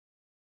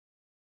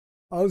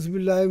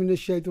Auzubillahi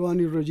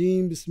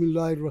minash-shaytanir-rajim.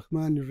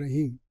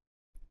 Bismillahir-rahmanir-rahim.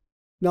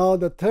 Now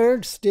the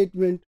third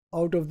statement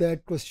out of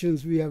that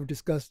questions we have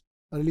discussed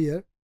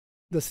earlier,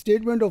 the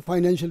statement of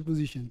financial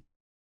position.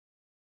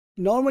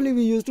 Normally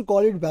we used to call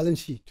it balance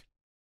sheet,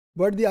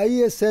 but the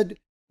IAS said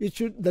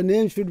the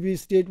name should be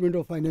statement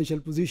of financial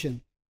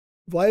position.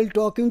 While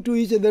talking to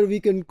each other, we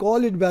can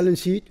call it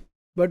balance sheet,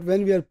 but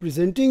when we are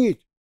presenting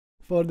it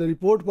for the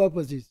report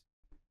purposes,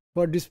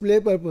 for display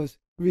purpose,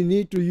 we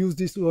need to use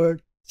this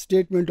word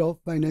statement of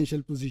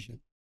financial position.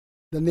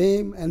 The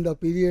name and the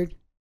period,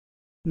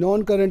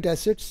 non-current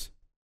assets,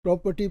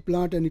 property,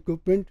 plant and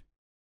equipment,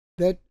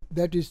 that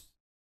is,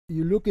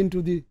 you look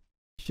into the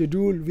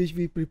schedule which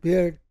we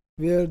prepared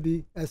where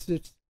the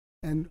assets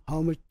and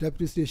how much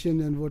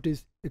depreciation and what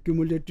is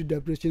accumulated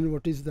depreciation,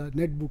 what is the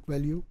net book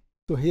value.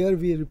 So here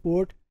we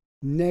report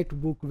net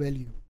book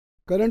value.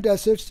 Current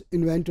assets,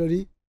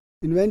 inventory.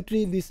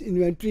 This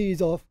inventory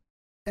is of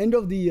end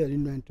of the year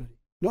inventory,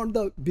 not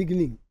the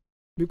beginning,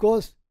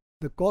 because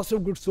the cost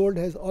of goods sold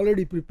has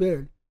already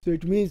prepared. So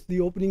it means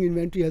the opening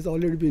inventory has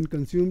already been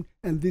consumed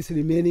and this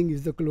remaining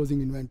is the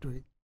closing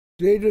inventory.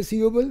 Trade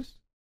receivables,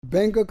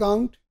 bank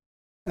account,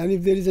 and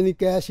if there is any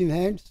cash in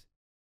hands,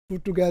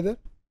 put together.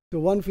 So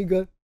one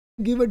figure,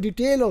 give a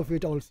detail of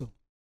it also,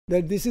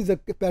 that this is a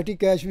petty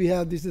cash we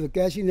have, this is a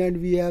cash in hand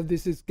we have,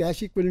 this is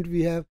cash equivalent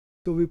we have.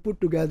 So we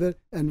put together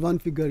and one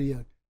figure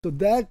here. So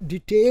that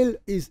detail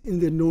is in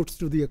the notes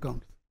to the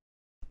account.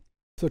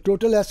 So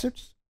total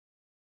assets.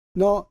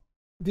 Now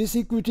this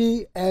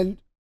equity and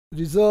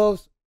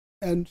reserves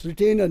and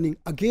retained earning,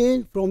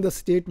 again from the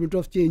statement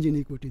of change in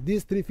equity.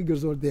 These three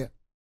figures are there.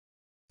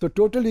 So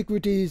total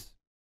equity is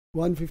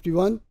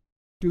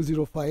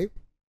 151,205.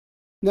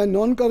 Now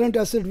non-current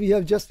asset, we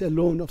have just a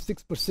loan of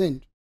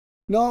 6%.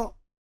 Now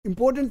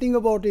important thing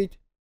about it,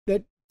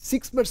 that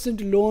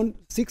 6% loan,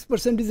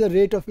 6% is the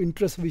rate of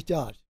interest we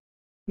charge.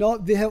 Now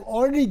they have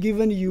already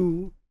given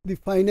you the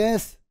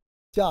finance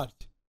charge,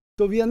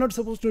 so we are not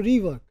supposed to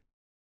rework.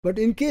 But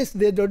in case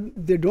they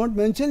don't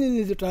mention it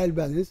in the trial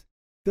balance,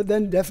 so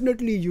then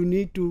definitely you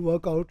need to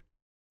work out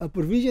a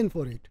provision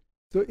for it.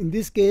 So in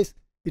this case,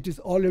 it is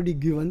already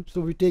given, so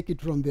we take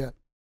it from there.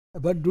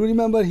 But do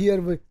remember here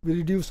we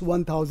reduce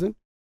 1,000,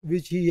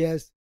 which he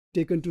has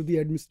taken to the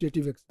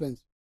administrative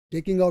expense,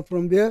 taking out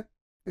from there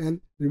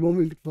and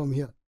removing it from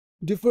here.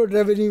 Deferred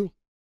revenue.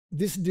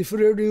 This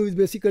deferred revenue is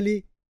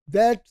basically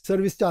that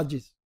service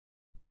charges.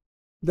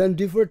 Then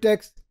deferred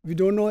tax, we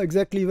don't know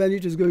exactly when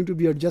it is going to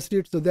be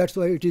adjusted, so that's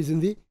why it is in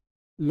the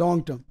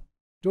long term.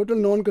 Total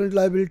non-current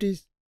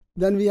liabilities.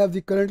 Then we have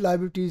the current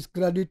liabilities,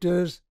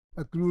 creditors,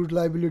 accrued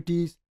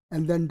liabilities,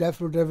 and then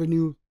deferred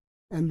revenue,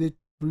 and the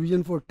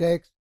provision for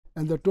tax,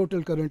 and the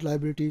total current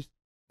liabilities.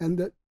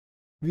 And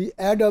we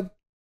add up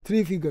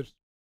three figures.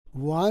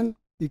 One,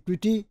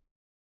 equity,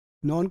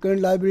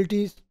 non-current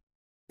liabilities,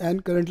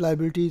 and current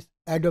liabilities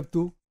add up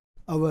to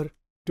our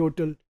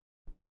total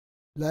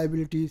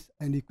liabilities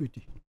and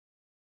equity.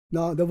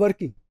 Now the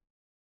working.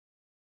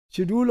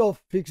 Schedule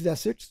of fixed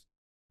assets.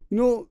 You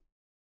know,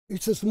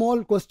 it's a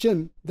small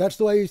question, that's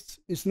why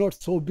it's not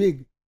so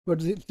big.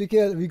 But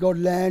we got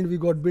land, we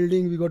got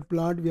building, we got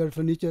plant, we have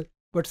furniture.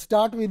 But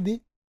start with the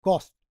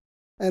cost.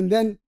 And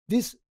then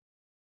this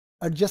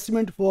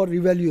adjustment for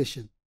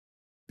revaluation.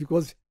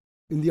 Because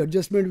in the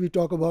adjustment we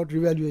talk about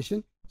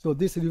revaluation. So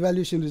this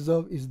revaluation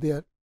reserve is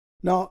there.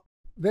 Now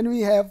when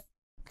we have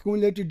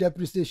accumulated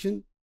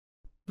depreciation,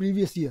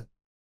 previous year,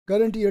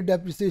 current year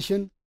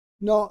depreciation.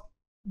 Now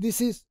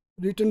this is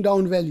written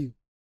down value.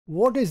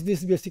 What is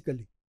this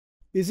basically?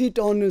 Is it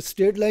on a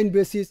straight line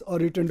basis or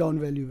written down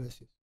value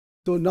basis?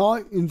 So now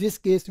in this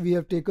case we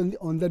have taken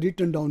on the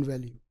written down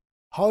value.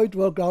 How it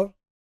worked out?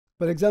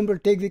 For example,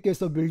 take the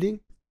case of building,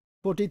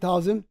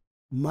 40,000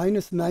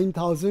 minus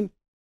 9,000.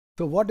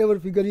 So whatever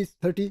figure is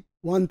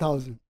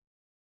 31,000.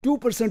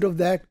 2% of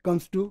that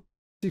comes to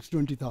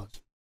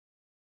 620,000.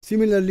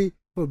 Similarly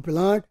for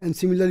plant and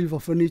similarly for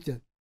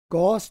furniture.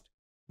 Cost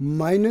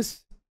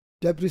minus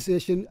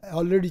depreciation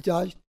already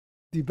charged,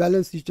 the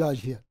balance is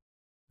charged here.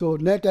 So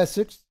net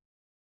assets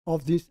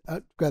of this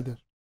together.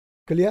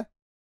 Clear?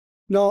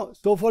 Now,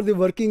 so far the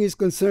working is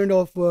concerned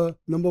of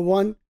number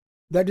one,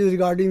 that is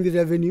regarding the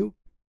revenue.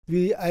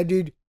 We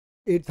added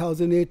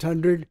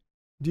 8,800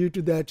 due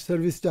to that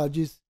service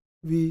charges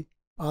we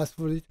asked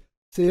for it.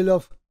 Sale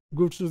of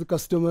goods to the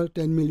customer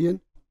 10 million.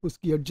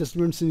 उसकी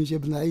adjustment से नीचे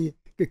बनाई है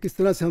कि किस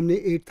तरह से हमने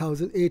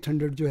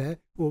 8,800 जो है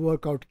वो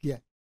वर्कआउट किया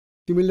है.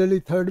 सिमिलरली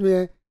थर्ड में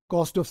है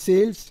कॉस्ट ऑफ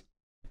सेल्स,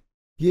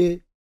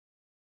 ये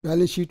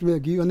बैलेंस शीट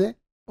में गिवन है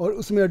और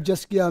उसमें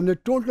एडजस्ट किया हमने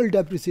टोटल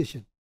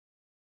डेप्रिसिएशन.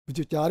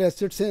 जो चार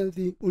एसेट्स हैं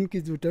थी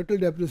उनकी जो टोटल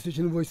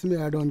डेप्रिसिएशन वो इसमें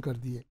ऐड ऑन कर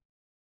दी है.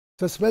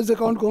 सस्पेंस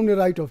अकाउंट को हमने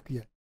राइट ऑफ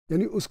किया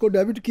यानी उसको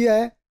डेबिट किया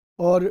है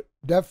और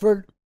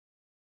डेफर्ड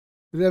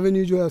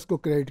रेवेन्यू जो है उसको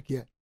क्रेडिट किया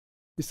है.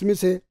 इसमें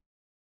से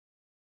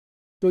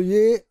तो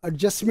ये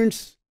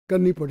एडजस्टमेंट्स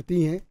करनी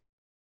पड़ती हैं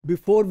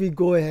before we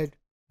go ahead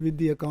with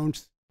the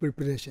accounts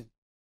preparation.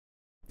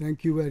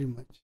 Thank you very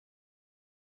much.